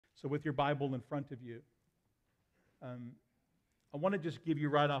So with your Bible in front of you, I want to just give you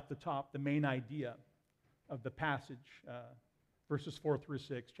right off the top the main idea of the passage, verses 4 through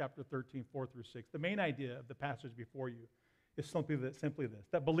 6, chapter 13, 4 through 6. The main idea of the passage before you is simply this,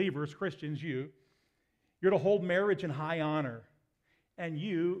 that believers, Christians, you're to hold marriage in high honor. And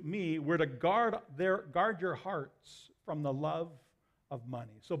you, me, we're to guard your hearts from the love of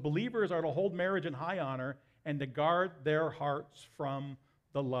money. So believers are to hold marriage in high honor and to guard their hearts from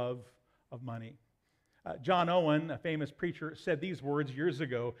the love of money. John Owen, a famous preacher, said these words years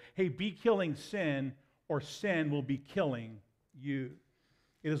ago, "Hey, be killing sin, or sin will be killing you."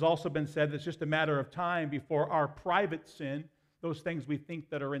 It has also been said that it's just a matter of time before our private sin, those things we think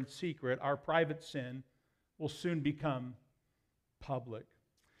that are in secret, our private sin, will soon become public.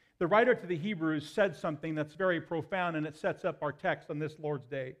 The writer to the Hebrews said something that's very profound, and it sets up our text on this Lord's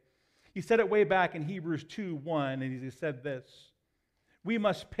Day. He said it way back in Hebrews 2:1, and he said this: "We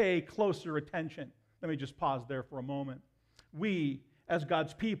must pay closer attention." Let me just pause there for a moment. We, as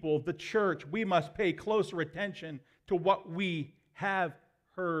God's people, the church, we must pay closer attention to what we have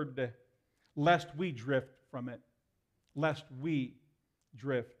heard, lest we drift from it. Lest we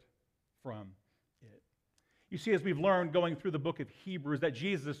drift from it. You see, as we've learned going through the book of Hebrews, that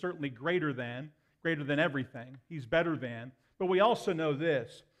Jesus is certainly greater than everything. He's better than. But we also know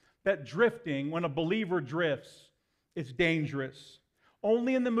this, that drifting, when a believer drifts, it's dangerous.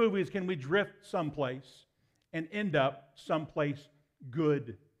 Only in the movies can we drift someplace and end up someplace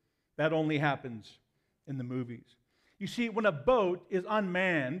good. That only happens in the movies. You see, when a boat is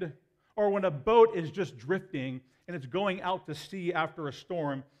unmanned, or when a boat is just drifting and it's going out to sea after a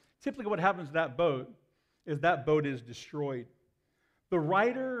storm, typically what happens to that boat is destroyed. The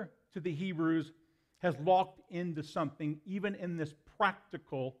writer to the Hebrews has locked into something, even in this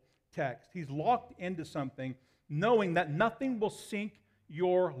practical text. He's locked into something, knowing that nothing will sink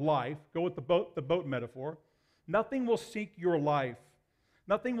your life. Go with the boat metaphor. Nothing will sink your life.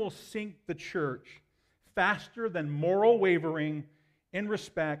 Nothing will sink the church faster than moral wavering in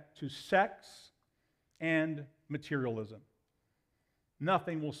respect to sex and materialism.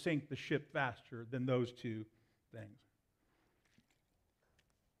 Nothing will sink the ship faster than those two things.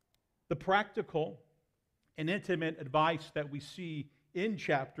 The practical and intimate advice that we see in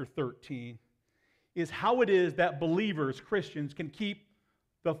chapter 13 is how it is that believers, Christians, can keep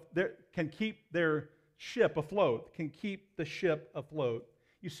their ship afloat, can keep the ship afloat.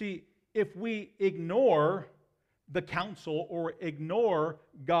 You see, if we ignore the counsel or ignore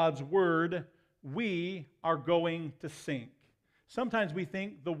God's word, we are going to sink. Sometimes we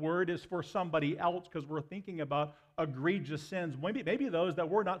think the word is for somebody else because we're thinking about egregious sins, maybe those that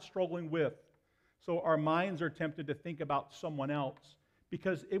we're not struggling with. So our minds are tempted to think about someone else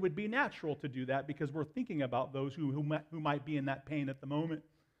because it would be natural to do that because we're thinking about those who might be in that pain at the moment.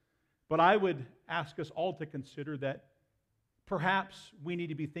 But I would ask us all to consider that perhaps we need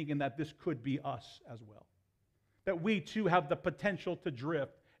to be thinking that this could be us as well. That we too have the potential to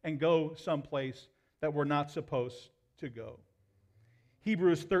drift and go someplace that we're not supposed to go.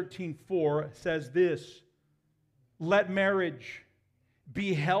 Hebrews 13:4 says this: "Let marriage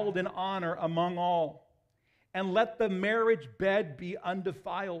be held in honor among all, and let the marriage bed be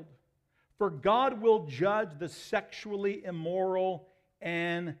undefiled. For God will judge the sexually immoral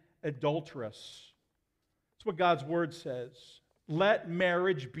and adulterous." That's what God's word says. Let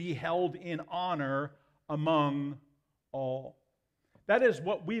marriage be held in honor among all. That is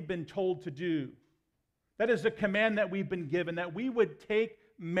what we've been told to do. That is the command that we've been given, that we would take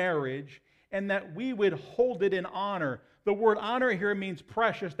marriage and that we would hold it in honor. The word honor here means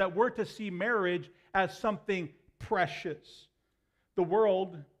precious, that we're to see marriage as something precious. The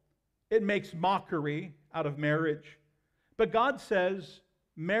world, it makes mockery out of marriage. But God says,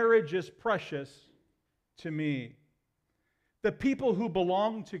 marriage is precious to me. The people who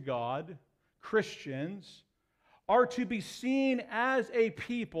belong to God, Christians, are to be seen as a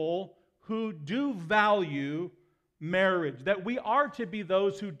people who do value marriage, that we are to be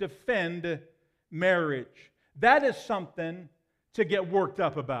those who defend marriage. That is something to get worked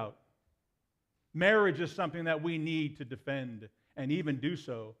up about. Marriage is something that we need to defend and even do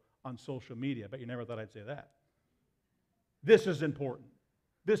so on social media. But you never thought I'd say that. This is important.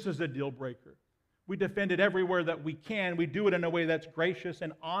 This is a deal breaker. We defend it everywhere that we can. We do it in a way that's gracious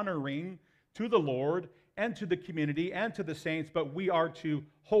and honoring to the Lord and to the community and to the saints, but we are to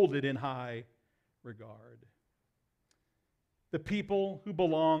hold it in high regard. The people who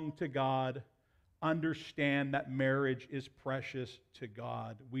belong to God understand that marriage is precious to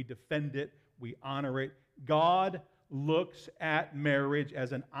God. We defend it. We honor it. God looks at marriage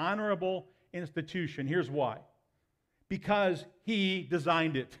as an honorable institution. Here's why. Because He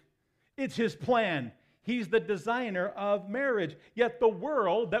designed it. It's His plan. He's the designer of marriage. Yet the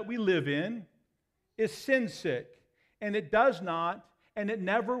world that we live in is sin sick, and it does not, and it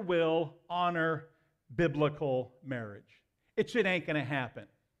never will honor biblical marriage. It just ain't going to happen.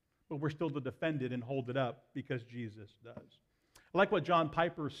 But we're still to defend it and hold it up because Jesus does. I like what John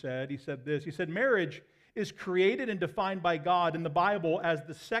Piper said. He said this. He said, marriage is created and defined by God in the Bible as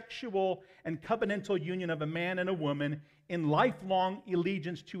the sexual and covenantal union of a man and a woman in lifelong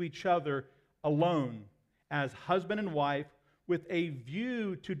allegiance to each other alone as husband and wife, with a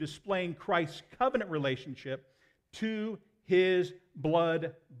view to displaying Christ's covenant relationship to His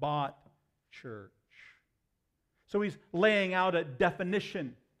blood-bought church. So he's laying out a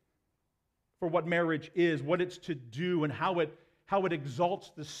definition for what marriage is, what it's to do, and how it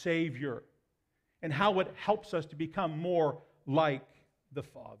exalts the Savior, and how it helps us to become more like the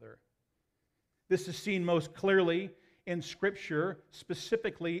Father. This is seen most clearly in Scripture,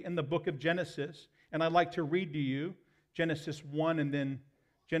 specifically in the book of Genesis. And I'd like to read to you Genesis 1 and then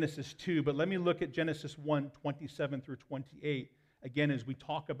Genesis 2. But let me look at Genesis 1, 27 through 28, again, as we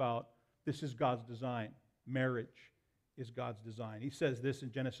talk about this is God's design. Marriage is God's design. He says this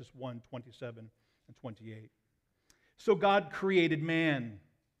in Genesis 1, 27 and 28. So God created man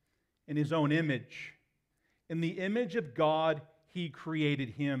in His own image. In the image of God, He created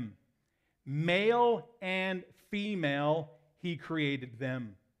him. Male and female, He created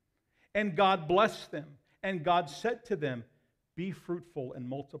them. And God blessed them. And God said to them, be fruitful and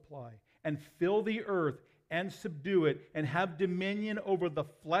multiply, and fill the earth and subdue it, and have dominion over the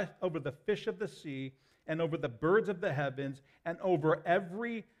flesh, over the fish of the sea, and over the birds of the heavens, and over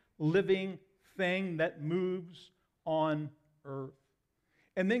every living thing that moves on earth.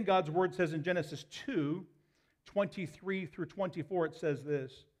 And then God's word says in Genesis 2, 23 through 24, it says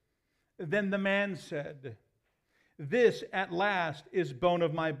this. Then the man said, this at last is bone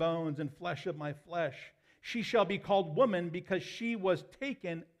of my bones and flesh of my flesh. She shall be called woman because she was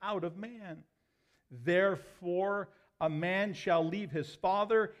taken out of man. Therefore, a man shall leave his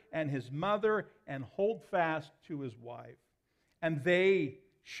father and his mother and hold fast to his wife, and they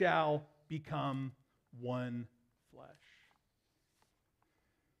shall become one flesh.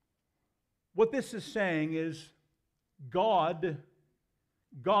 What this is saying is God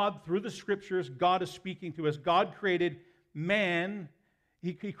through the Scriptures, God is speaking to us. God created man.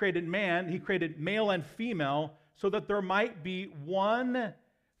 He created man. He created male and female so that there might be one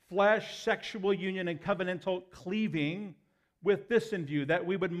flesh, sexual union, and covenantal cleaving with this in view, that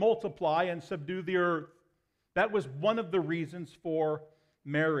we would multiply and subdue the earth. That was one of the reasons for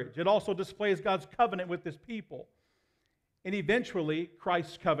marriage. It also displays God's covenant with His people, and eventually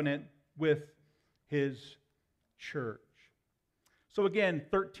Christ's covenant with His church. So again,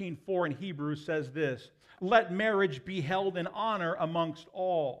 13:4 in Hebrews says this, let marriage be held in honor amongst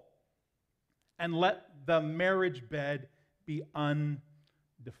all, and let the marriage bed be undefiled.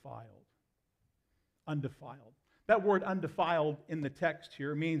 Undefiled. That word undefiled in the text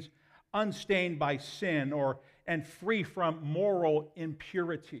here means unstained by sin and free from moral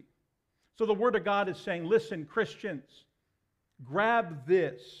impurity. So the Word of God is saying, listen, Christians, grab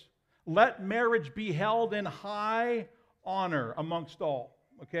this. Let marriage be held in high honor amongst all,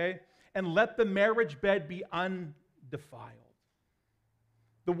 okay? And let the marriage bed be undefiled.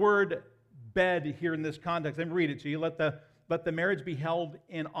 The word bed here in this context, let me read it to you. Let the marriage be held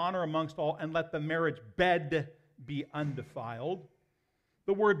in honor amongst all, and let the marriage bed be undefiled.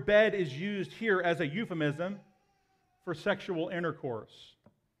 The word bed is used here as a euphemism for sexual intercourse.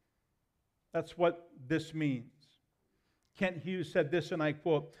 That's what this means. Kent Hughes said this, and I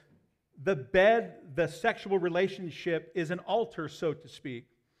quote, the bed, the sexual relationship, is an altar, so to speak,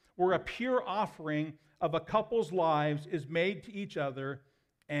 where a pure offering of a couple's lives is made to each other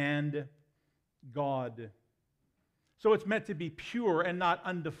and God. So it's meant to be pure and not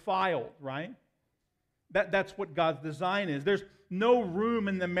undefiled, right? That's what God's design is. There's no room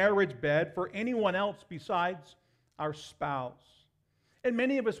in the marriage bed for anyone else besides our spouse. And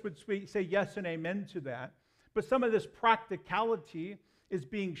many of us would say yes and amen to that. But some of this practicality is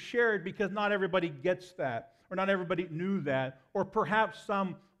being shared because not everybody gets that, or not everybody knew that, or perhaps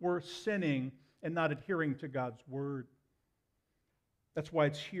some were sinning and not adhering to God's word. That's why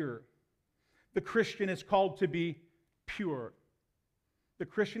it's here. The Christian is called to be pure. The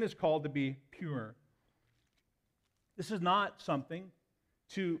Christian is called to be pure. This is not something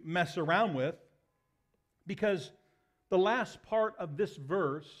to mess around with, because the last part of this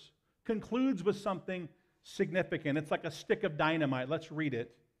verse concludes with something significant. It's like a stick of dynamite. Let's read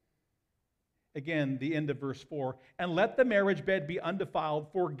it. Again, the end of verse 4. And let the marriage bed be undefiled,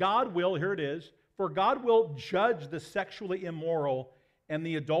 for God will, here it is, for God will judge the sexually immoral and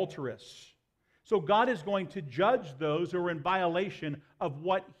the adulteress. So God is going to judge those who are in violation of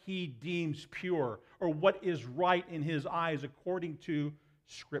what he deems pure or what is right in his eyes according to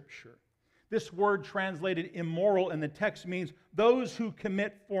Scripture. This word translated immoral in the text means those who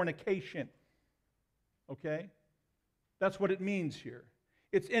commit fornication. Okay? That's what it means here.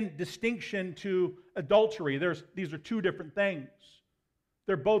 It's in distinction to adultery. These are two different things.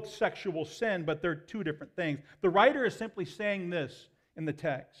 They're both sexual sin, but they're two different things. The writer is simply saying this in the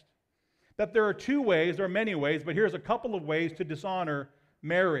text, that there are two ways, there are many ways, but here's a couple of ways to dishonor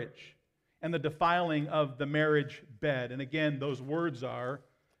marriage and the defiling of the marriage bed. And again, those words are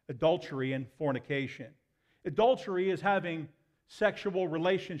adultery and fornication. Adultery is having sexual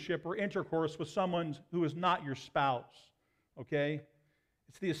relationship or intercourse with someone who is not your spouse. Okay?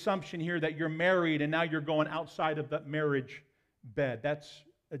 It's the assumption here that you're married and now you're going outside of the marriage bed. That's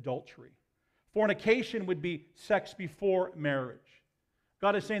adultery. Fornication would be sex before marriage.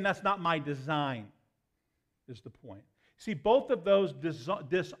 God is saying that's not my design, is the point. See, both of those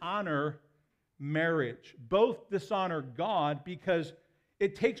dishonor marriage. Both dishonor God because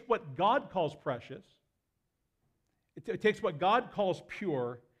it takes what God calls precious, it takes what God calls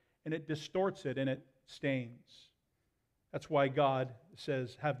pure, and it distorts it and it stains. That's why God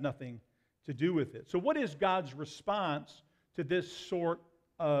says, have nothing to do with it. So what is God's response to this sort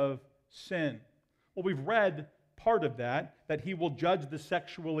of sin? Well, we've read part of that he will judge the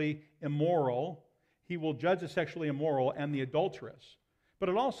sexually immoral. He will judge the sexually immoral and the adulteress. But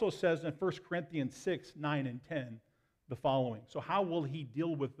it also says in 1 Corinthians 6, 9, and 10 the following. So how will he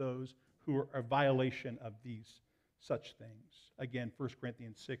deal with those who are a violation of these such things? Again, 1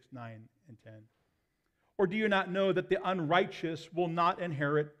 Corinthians 6, 9, and 10. Or do you not know that the unrighteous will not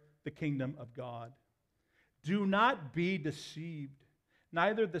inherit the kingdom of God? Do not be deceived.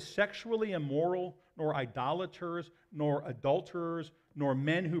 Neither the sexually immoral, nor idolaters, nor adulterers, nor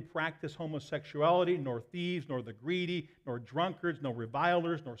men who practice homosexuality, nor thieves, nor the greedy, nor drunkards, nor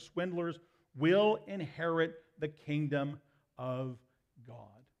revilers, nor swindlers will inherit the kingdom of God.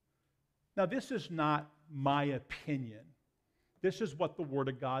 Now, this is not my opinion. This is what the Word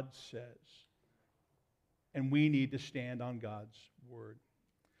of God says. And we need to stand on God's Word.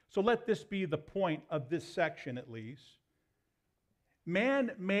 So let this be the point of this section at least.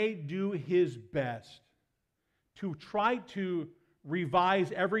 Man may do his best to try to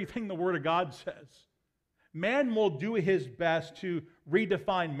revise everything the Word of God says. Man will do his best to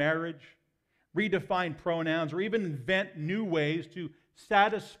redefine marriage, redefine pronouns, or even invent new ways to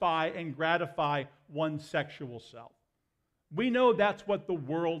satisfy and gratify one's sexual self. We know that's what the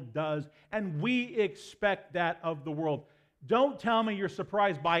world does, and we expect that of the world. Don't tell me you're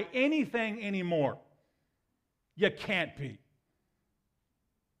surprised by anything anymore. You can't be.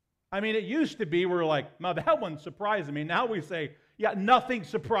 I mean, it used to be we're like, no, that one surprised me. Now we say, yeah, nothing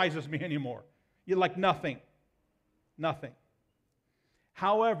surprises me anymore. You're like nothing. Nothing.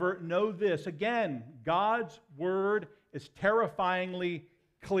 However, know this. Again, God's Word is terrifyingly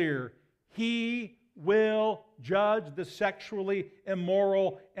clear. He will judge the sexually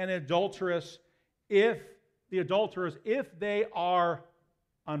immoral and adulterous if they are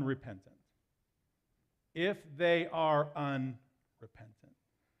unrepentant. If they are unrepentant.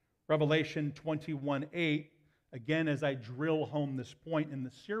 Revelation 21:8, again, as I drill home this point in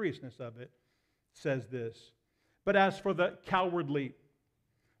the seriousness of it, says this. But as for the cowardly,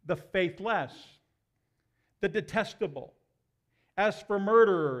 the faithless, the detestable, as for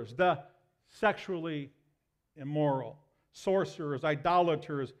murderers, the sexually immoral, sorcerers,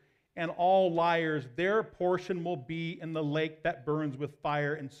 idolaters, and all liars, their portion will be in the lake that burns with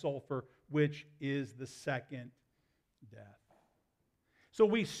fire and sulfur, which is the second death. So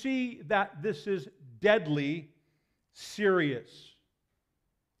we see that this is deadly serious.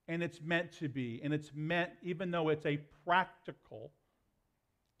 And it's meant to be. And it's meant, even though it's a practical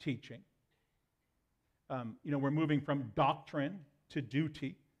teaching. We're moving from doctrine to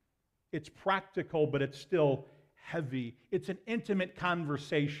duty. It's practical, but it's still heavy. It's an intimate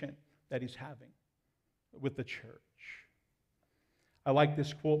conversation that he's having with the church. I like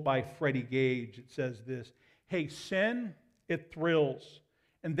this quote by Freddie Gage. It says this, hey, sin, it thrills,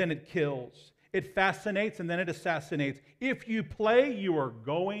 and then it kills. It fascinates, and then it assassinates. If you play, you are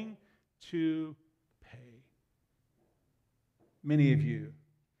going to pay. Many of you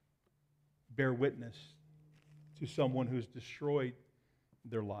bear witness to someone who's destroyed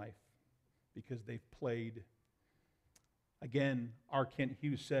their life because they've played. Again, R. Kent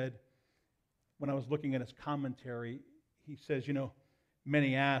Hughes said, when I was looking at his commentary, he says,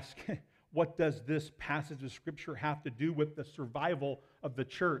 many ask, what does this passage of Scripture have to do with the survival of the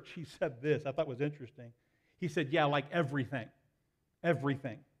church? He said this, I thought was interesting. He said, yeah, like everything.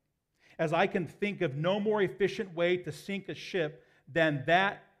 everything. As I can think of no more efficient way to sink a ship than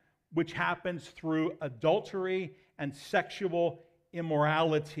that which happens through adultery and sexual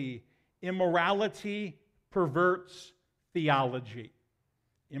immorality. Immorality perverts theology.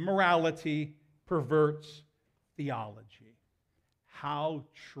 Immorality perverts theology. How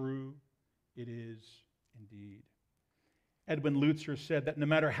true it is indeed. Edwin Lutzer said that no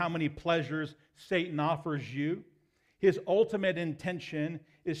matter how many pleasures Satan offers you, his ultimate intention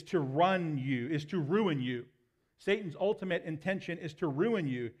is to ruin you. Satan's ultimate intention is to ruin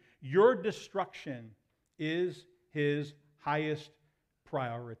you. Your destruction is his highest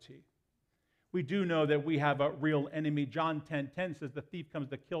priority. We do know that we have a real enemy. John 10:10 says the thief comes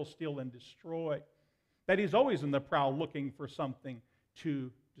to kill, steal, and destroy. That he's always in the prowl looking for something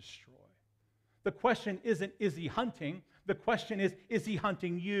to destroy. The question isn't, is he hunting? The question is he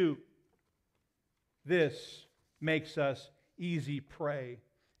hunting you? This makes us easy prey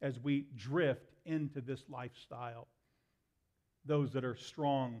as we drift into this lifestyle. Those that are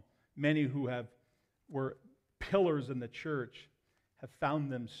strong, many who were pillars in the church, have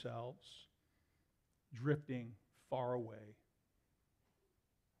found themselves drifting far away.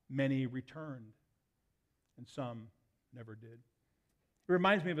 Many returned, and some never did. It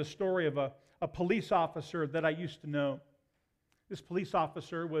reminds me of a story of a police officer that I used to know. This police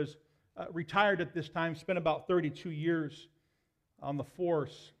officer was retired at this time, spent about 32 years on the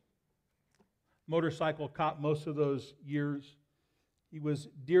force. Motorcycle cop most of those years. He was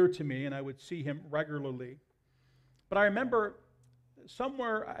dear to me, and I would see him regularly. But I remember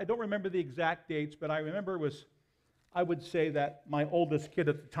somewhere, I don't remember the exact dates, but I remember I would say that my oldest kid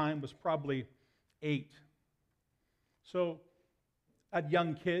at the time was probably 8. So I had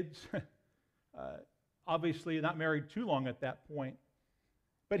young kids, obviously not married too long at that point.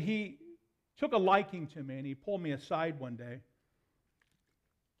 But he took a liking to me, and he pulled me aside one day.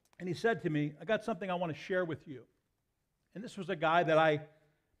 And he said to me, I got something I want to share with you. And this was a guy that I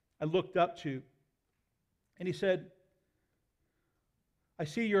looked up to. And he said, I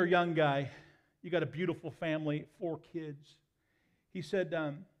see you're a young guy. You got a beautiful family, 4 kids. He said,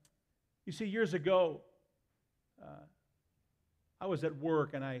 you see, years ago, I was at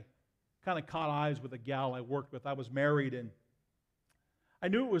work, and I kind of caught eyes with a gal I worked with. I was married, and I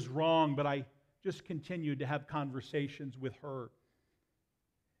knew it was wrong, but I just continued to have conversations with her.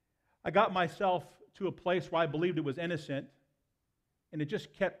 I got myself to a place where I believed it was innocent, and it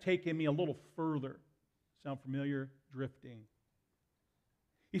just kept taking me a little further. Sound familiar? Drifting.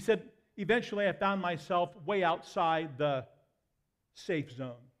 He said, eventually I found myself way outside the safe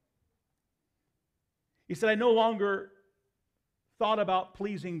zone. He said, I no longer thought about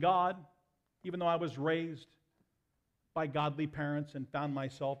pleasing God, even though I was raised by godly parents and found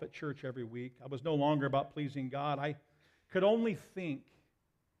myself at church every week. I was no longer about pleasing God. I could only think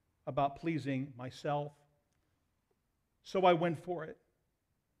about pleasing myself. So I went for it.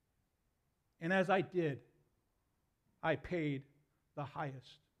 And as I did, I paid the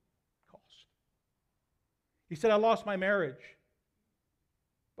highest cost. He said, I lost my marriage,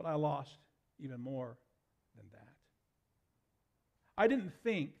 but I lost even more than that. I didn't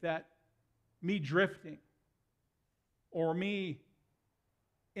think that me drifting or me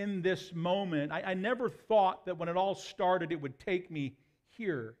in this moment, I never thought that when it all started it would take me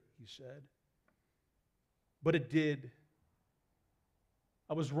here, he said. But it did.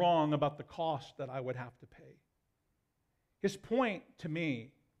 I was wrong about the cost that I would have to pay. His point to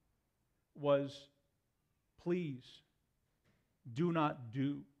me was, please do not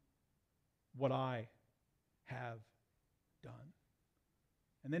do what I have done.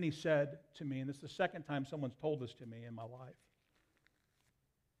 And then he said to me, and this is the second time someone's told this to me in my life,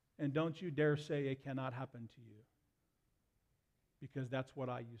 and don't you dare say it cannot happen to you, because that's what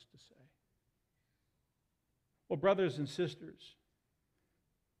I used to say. Well, brothers and sisters,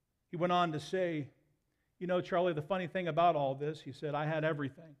 he went on to say, you know, Charlie, the funny thing about all this, he said, I had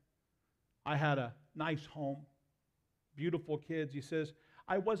everything. I had a nice home, beautiful kids. He says,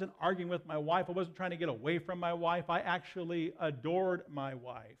 I wasn't arguing with my wife. I wasn't trying to get away from my wife. I actually adored my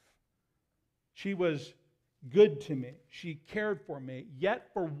wife. She was good to me. She cared for me. Yet,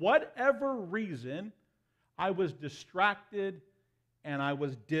 for whatever reason, I was distracted and I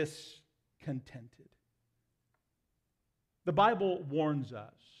was discontented. The Bible warns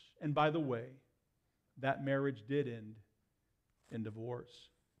us, and by the way, that marriage did end in divorce.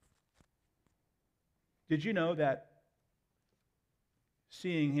 Did you know that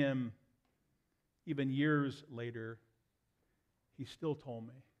seeing him even years later, he still told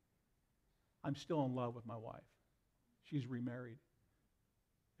me, I'm still in love with my wife. She's remarried.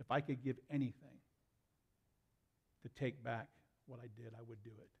 If I could give anything to take back what I did, I would do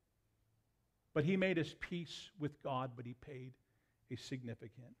it. But he made his peace with God, but he paid a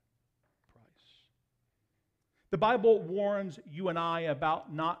significant price. The Bible warns you and I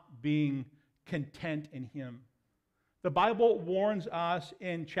about not being content in him. The Bible warns us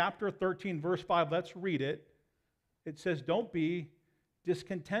in chapter 13, verse 5. Let's read it. It says, don't be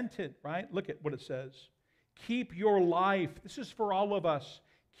discontented, right? Look at what it says. Keep your life, this is for all of us,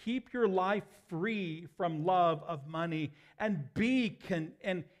 keep your life free from love of money and be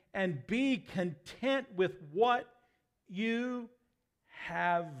content with what you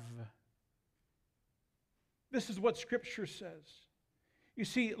have. This is what Scripture says. You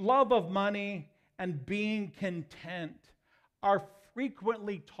see, love of money and being content are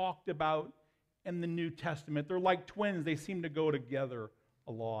frequently talked about in the New Testament. They're like twins. They seem to go together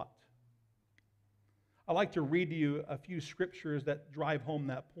a lot. I'd like to read to you a few scriptures that drive home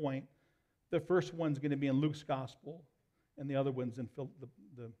that point. The first one's going to be in Luke's Gospel, and the other one's in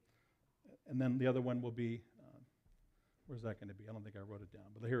and then the other one will be, where's that going to be? I don't think I wrote it down,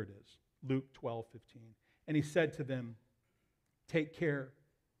 but here it is. Luke 12:15. And he said to them, take care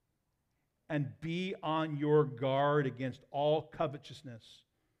and be on your guard against all covetousness.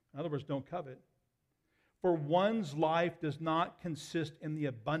 In other words, don't covet. For one's life does not consist in the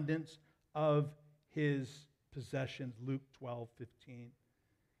abundance of his possessions. Luke 12:15. He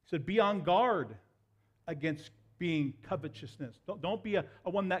said, be on guard against being covetousness. Don't be a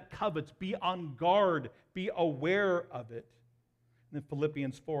one that covets. Be on guard. Be aware of it. And then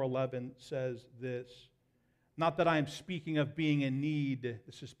Philippians 4:11 says this, not that I am speaking of being in need,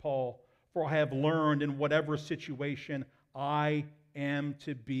 this is Paul, for I have learned in whatever situation I am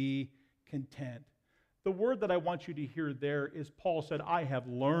to be content. The word that I want you to hear there is Paul said, I have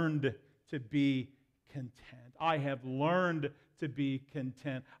learned to be content. I have learned to be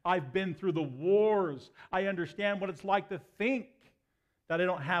content. I've been through the wars. I understand what it's like to think that I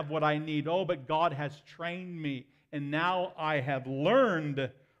don't have what I need. Oh, but God has trained me, and now I have learned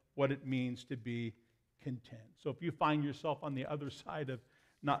what it means to be content. So if you find yourself on the other side of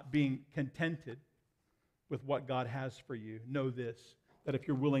not being contented with what God has for you, know this, that if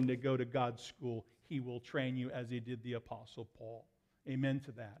you're willing to go to God's school, he will train you as he did the Apostle Paul. Amen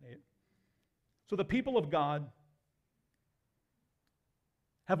to that. So the people of God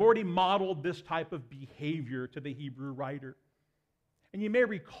have already modeled this type of behavior to the Hebrew writer. And you may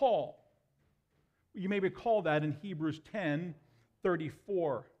recall that in Hebrews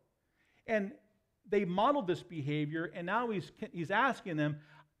 10:34. And they modeled this behavior, and now he's asking them,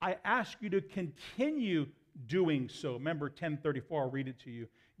 I ask you to continue doing so. Remember 10:34, I'll read it to you.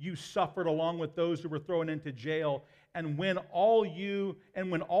 You suffered along with those who were thrown into jail, and when all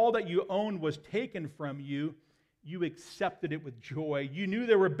that you owned was taken from you, you accepted it with joy. You knew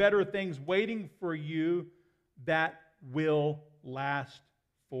there were better things waiting for you that will last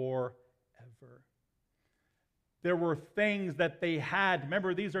forever. There were things that they had.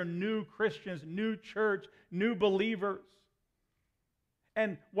 Remember, these are new Christians, new church, new believers.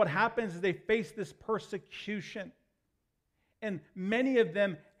 And what happens is they face this persecution. And many of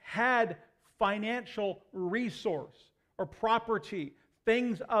them had financial resource or property,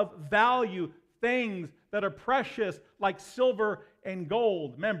 things of value, things that are precious like silver and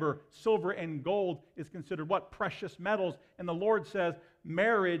gold. Remember, silver and gold is considered what? Precious metals. And the Lord says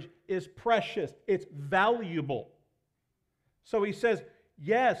marriage is precious. It's valuable. So he says,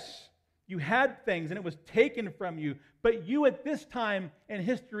 yes, you had things and it was taken from you, but you at this time in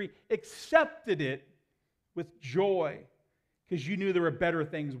history accepted it with joy because you knew there were better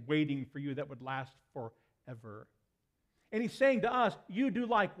things waiting for you that would last forever. And he's saying to us, you do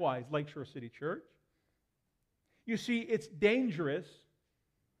likewise, Lakeshore City Church. You see, it's dangerous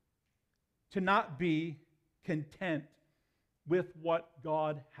to not be content with what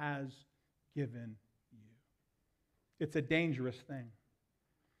God has given you. It's a dangerous thing.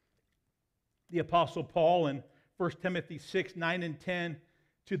 The Apostle Paul in 1 Timothy 6:9 and 10,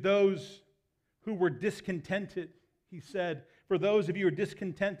 to those who were discontented, he said, for those of you who are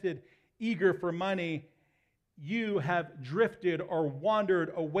discontented, eager for money, you have drifted or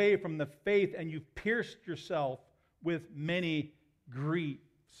wandered away from the faith and you've pierced yourself with many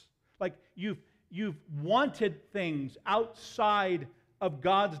griefs. Like you've wanted things outside of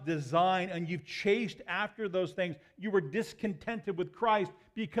God's design and you've chased after those things. You were discontented with Christ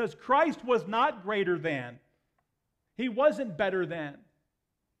because Christ was not greater than. He wasn't better than.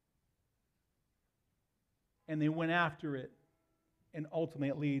 And they went after it, and ultimately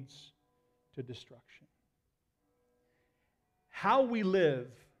it leads to destruction. How we live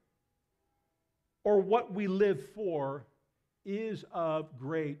or what we live for is of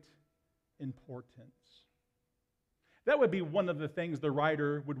great importance. That would be one of the things the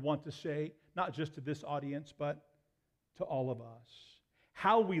writer would want to say, not just to this audience, but to all of us.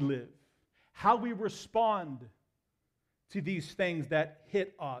 How we live, how we respond to these things that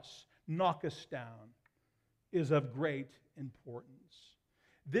hit us, knock us down, is of great importance.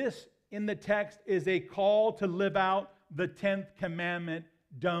 This, in the text, is a call to live out the 10th commandment,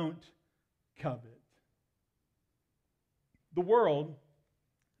 don't covet. The world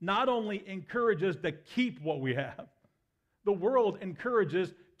not only encourages to keep what we have, the world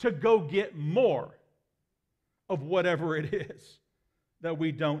encourages to go get more of whatever it is that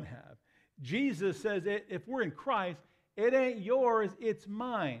we don't have. Jesus says if we're in Christ, it ain't yours, it's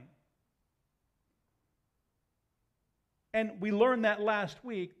mine. And we learned that last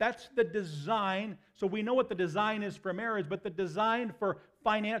week. That's the design. So we know what the design is for marriage, but the design for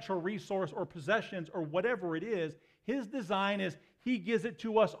financial resource or possessions or whatever it is, his design is he gives it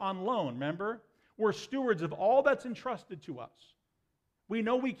to us on loan, remember? We're stewards of all that's entrusted to us. We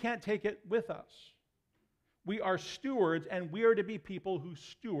know we can't take it with us. We are stewards, and we are to be people who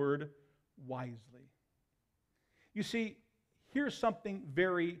steward wisely. You see, here's something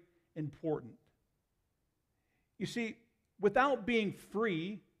very important. You see, without being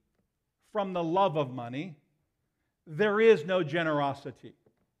free from the love of money, there is no generosity.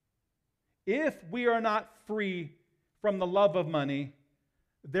 If we are not free from the love of money,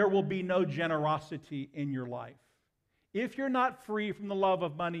 there will be no generosity in your life. If you're not free from the love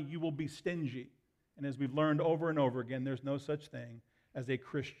of money, you will be stingy. And as we've learned over and over again, there's no such thing as a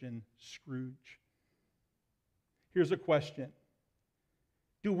Christian Scrooge. Here's a question.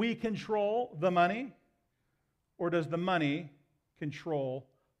 Do we control the money, or does the money control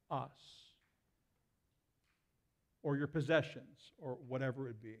us? Or your possessions, or whatever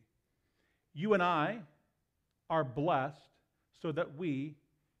it be. You and I are blessed so that we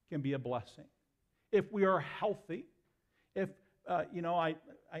can be a blessing. If we are healthy, if,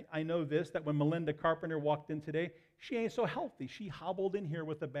 I know this, that when Melinda Carpenter walked in today, she ain't so healthy. She hobbled in here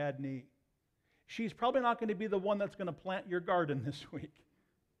with a bad knee. She's probably not going to be the one that's going to plant your garden this week.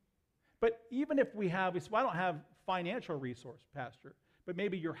 But even if we have, well, I don't have financial resource, Pastor, but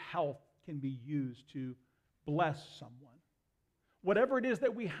maybe your health can be used to bless someone. Whatever it is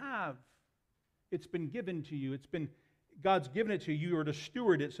that we have, it's been given to you. God's given it to you. You are to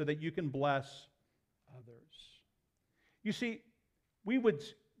steward it so that you can bless others. You see, we would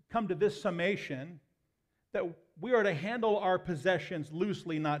come to this summation that we are to handle our possessions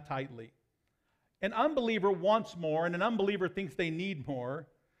loosely, not tightly. An unbeliever wants more, and an unbeliever thinks they need more,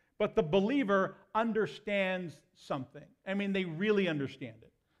 but the believer understands something. I mean, they really understand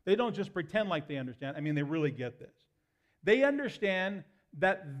it. They don't just pretend like they understand. I mean, they really get this. They understand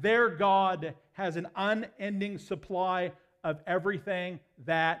that their God has an unending supply of everything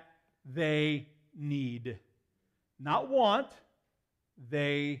that they need. Not want,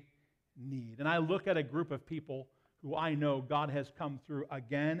 they need. And I look at a group of people who I know God has come through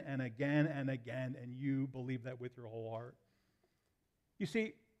again and again and again, and you believe that with your whole heart. You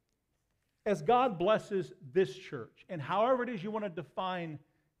see, as God blesses this church, and however it is you want to define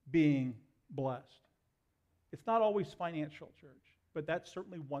being blessed, it's not always financial, church, but that's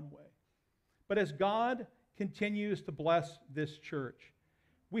certainly one way. But as God continues to bless this church,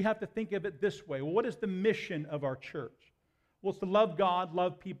 we have to think of it this way. Well, what is the mission of our church? Well, it's to love God,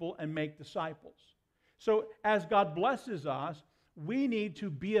 love people, and make disciples. So as God blesses us, we need to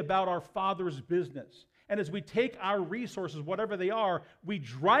be about our Father's business. And as we take our resources, whatever they are, we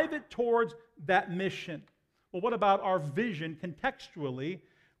drive it towards that mission. Well, what about our vision contextually?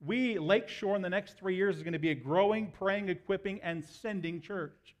 We, Lakeshore, in the next 3 years is going to be a growing, praying, equipping, and sending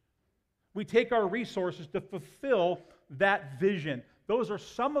church. We take our resources to fulfill that vision. Those are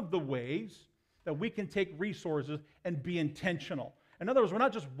some of the ways that we can take resources and be intentional. In other words, we're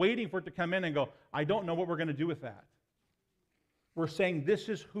not just waiting for it to come in and go, I don't know what we're going to do with that. We're saying this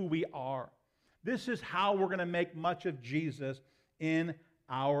is who we are. This is how we're going to make much of Jesus in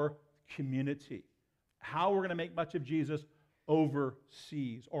our community. How we're going to make much of Jesus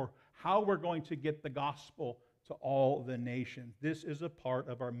overseas, or how we're going to get the gospel to all the nations. This is a part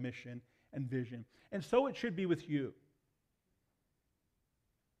of our mission and vision. And so it should be with you.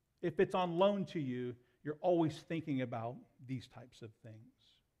 If it's on loan to you, you're always thinking about these types of things.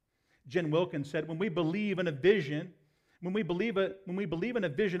 Jen Wilkins said, when we believe in a vision, when we believe in a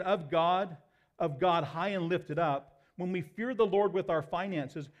vision of God high and lifted up, when we fear the Lord with our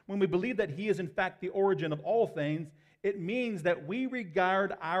finances, when we believe that He is in fact the origin of all things, it means that we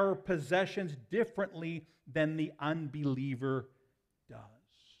regard our possessions differently than the unbeliever does.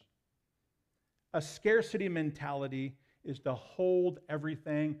 A scarcity mentality is to hold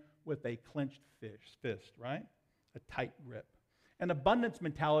everything with a clenched fist, right? a tight grip. An abundance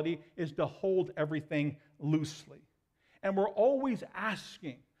mentality is to hold everything loosely. And we're always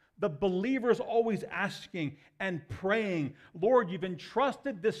asking, the believer's always asking and praying, Lord, you've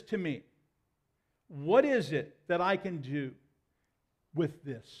entrusted this to me. What is it that I can do with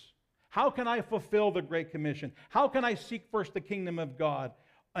this? How can I fulfill the Great Commission? How can I seek first the kingdom of God?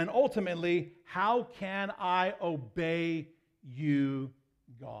 And ultimately, how can I obey you,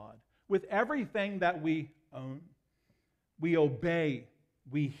 God? With everything that we own, we obey,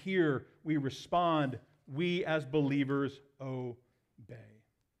 we hear, we respond, we as believers obey.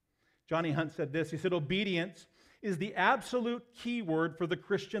 Johnny Hunt said this. He said, obedience is the absolute key word for the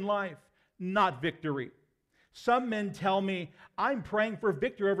Christian life, not victory. Some men tell me, I'm praying for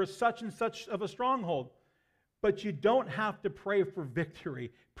victory over such and such of a stronghold. But you don't have to pray for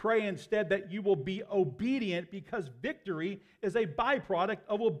victory. Pray instead that you will be obedient, because victory is a byproduct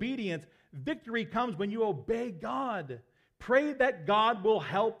of obedience. Victory comes when you obey God. Pray that God will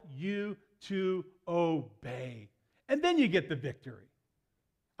help you to obey. And then you get the victory.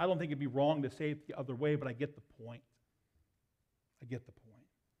 I don't think it'd be wrong to say it the other way, but I get the point. I get the point.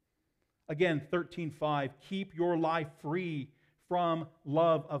 Again, 13:5, keep your life free from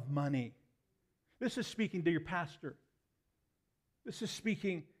love of money. This is speaking to your pastor. This is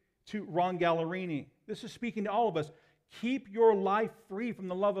speaking to Ron Gallerini. This is speaking to all of us. Keep your life free from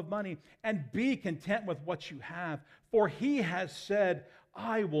the love of money and be content with what you have. For he has said,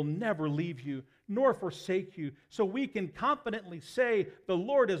 I will never leave you nor forsake you. So we can confidently say, the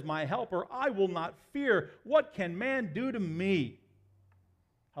Lord is my helper. I will not fear. What can man do to me?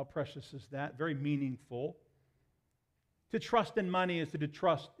 How precious is that? Very meaningful. To trust in money is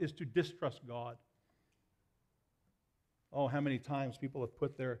to distrust God. Oh, how many times people have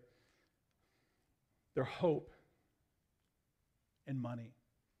put their hope in money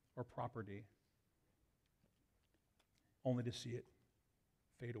or property, only to see it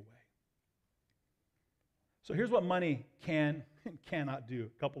fade away. So here's what money can and cannot do.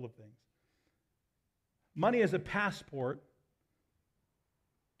 A couple of things. Money is a passport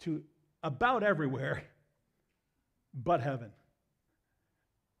to about everywhere but heaven.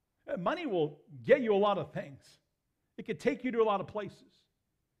 Money will get you a lot of things. It could take you to a lot of places.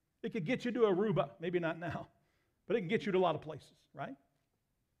 It could get you to Aruba, maybe not now, but it can get you to a lot of places, right?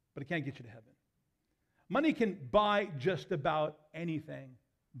 But it can't get you to heaven. Money can buy just about anything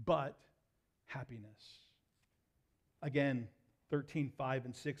but happiness. Again, 13:5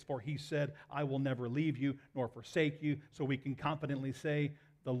 and 6, for he said, I will never leave you nor forsake you. So we can confidently say,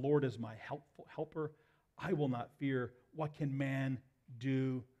 the Lord is my helper. I will not fear. What can man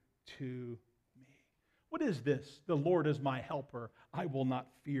do to me? What is this? The Lord is my helper. I will not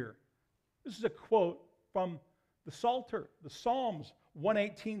fear. This is a quote from the Psalter, the Psalms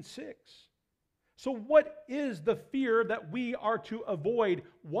 118:6. So what is the fear that we are to avoid?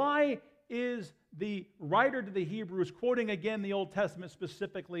 Why is the writer to the Hebrews quoting again the Old Testament,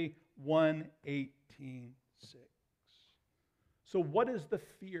 specifically 118:6? So what is the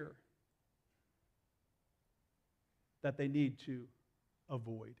fear that they need to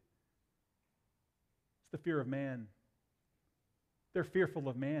avoid? It's the fear of man. They're fearful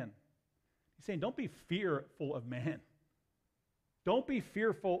of man. He's saying, don't be fearful of man. Don't be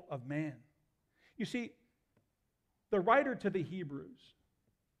fearful of man. You see, the writer to the Hebrews,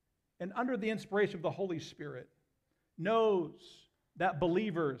 and under the inspiration of the Holy Spirit, knows that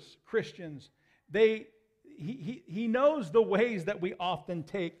believers, Christians, he knows the ways that we often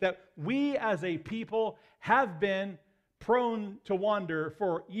take, that we as a people have been prone to wander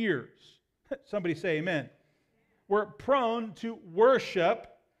for years. Somebody say amen. We're prone to worship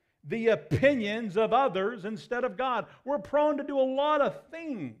the opinions of others instead of God. We're prone to do a lot of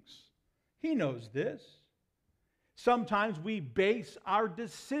things. He knows this. Sometimes we base our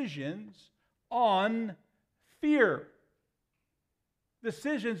decisions on fear.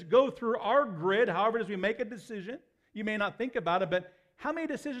 Decisions go through our grid, however it is we make a decision. You may not think about it, but how many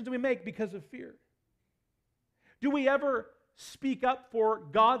decisions do we make because of fear? Do we ever speak up for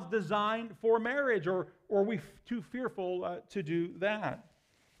God's design for marriage, or are we too fearful to do that?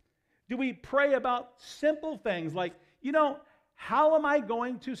 Do we pray about simple things like, how am I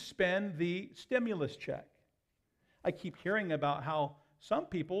going to spend the stimulus check? I keep hearing about how some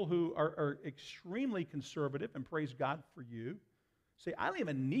people who are extremely conservative, and praise God for you, say, I don't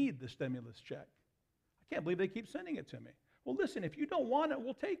even need the stimulus check. I can't believe they keep sending it to me. Well, listen, if you don't want it,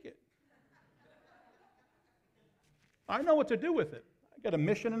 we'll take it. I know what to do with it. I got a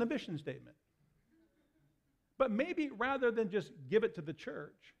mission and a vision statement. But maybe rather than just give it to the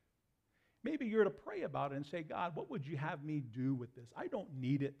church, maybe you're to pray about it and say, God, what would you have me do with this? I don't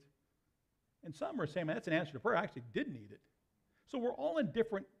need it. And some are saying, man, that's an answer to prayer. I actually did need it. So we're all in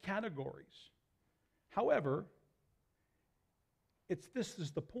different categories. However, this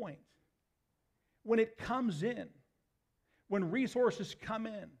is the point. When it comes in, when resources come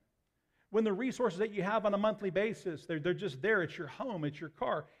in, when the resources that you have on a monthly basis, they're just there, it's your home, it's your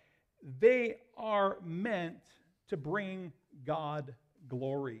car, they are meant to bring God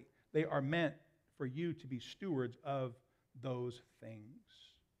glory. They are meant for you to be stewards of those things.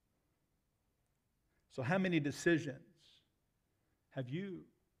 So how many decisions have you,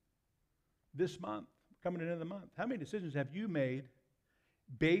 this month, coming into the month, how many decisions have you made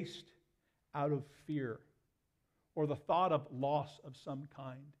based out of fear or the thought of loss of some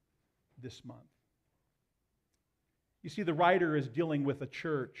kind this month? You see, the writer is dealing with a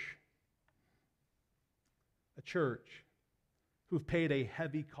church who've paid a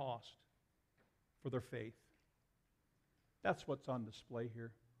heavy cost for their faith. That's what's on display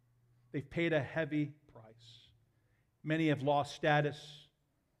here. They've paid a heavy price. Many have lost status.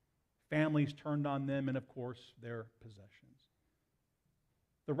 Families turned on them, and of course, their possessions.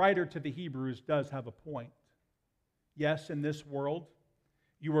 The writer to the Hebrews does have a point. Yes, in this world,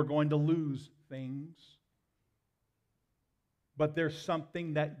 you are going to lose things, but there's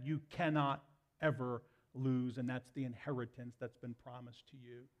something that you cannot ever lose, and that's the inheritance that's been promised to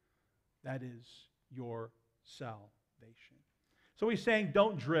you. That is your salvation. So he's saying,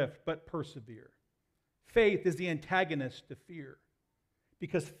 don't drift, but persevere. Faith is the antagonist to fear,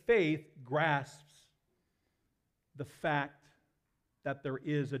 because faith grasps the fact that there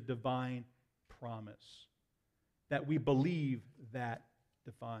is a divine promise, that we believe that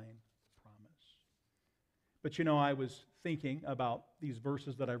divine promise. But you know, I was thinking about these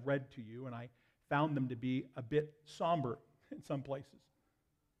verses that I read to you, and I found them to be a bit somber in some places,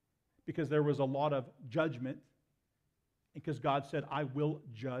 because there was a lot of judgment, because God said, I will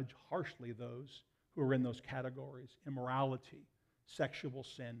judge harshly those who are in those categories: immorality, sexual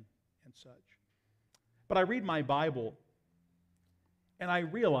sin, and such. But I read my Bible, and I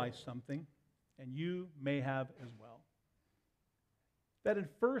realize something, and you may have as well, that in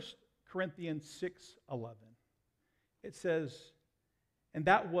 1 Corinthians 6:11, it says, and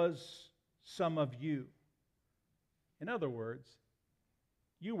that was some of you. In other words,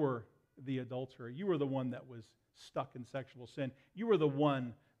 you were the adulterer. You were the one that was stuck in sexual sin. You were the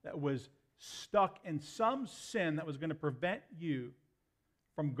one that was stuck in some sin that was going to prevent you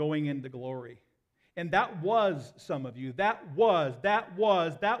from going into glory. And that was some of you. That was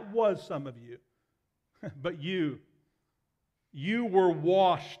some of you. But you were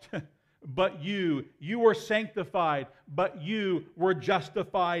washed, but you were sanctified, but you were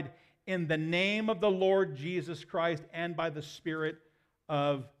justified in the name of the Lord Jesus Christ and by the Spirit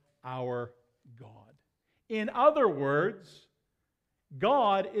of our God. In other words,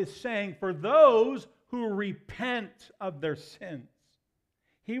 God is saying for those who repent of their sins,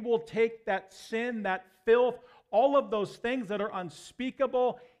 He will take that sin, that filth, all of those things that are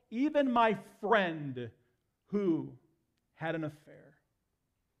unspeakable, even my friend who had an affair.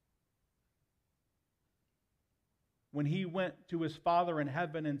 When he went to his Father in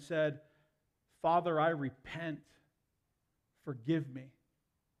heaven and said, Father, I repent, forgive me.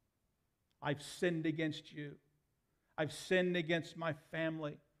 I've sinned against you. I've sinned against my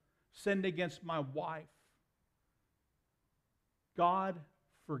family, sinned against my wife. God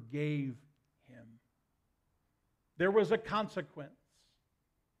forgave him. There was a consequence,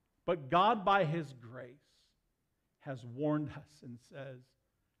 but God, by His grace, has warned us and says,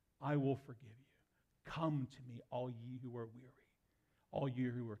 I will forgive you. Come to me, all ye who are weary, all ye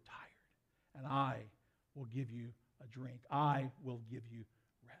who are tired, and I will give you a drink. I will give you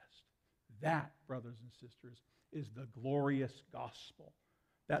rest. That, brothers and sisters, is the glorious gospel,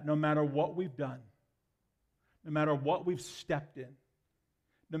 that no matter what we've done, no matter what we've stepped in,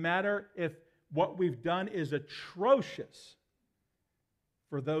 no matter if what we've done is atrocious,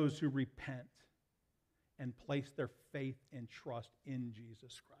 for those who repent and place their faith and trust in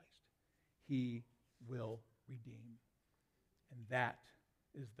Jesus Christ, He will redeem. And that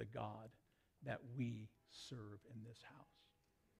is the God that we serve in this house.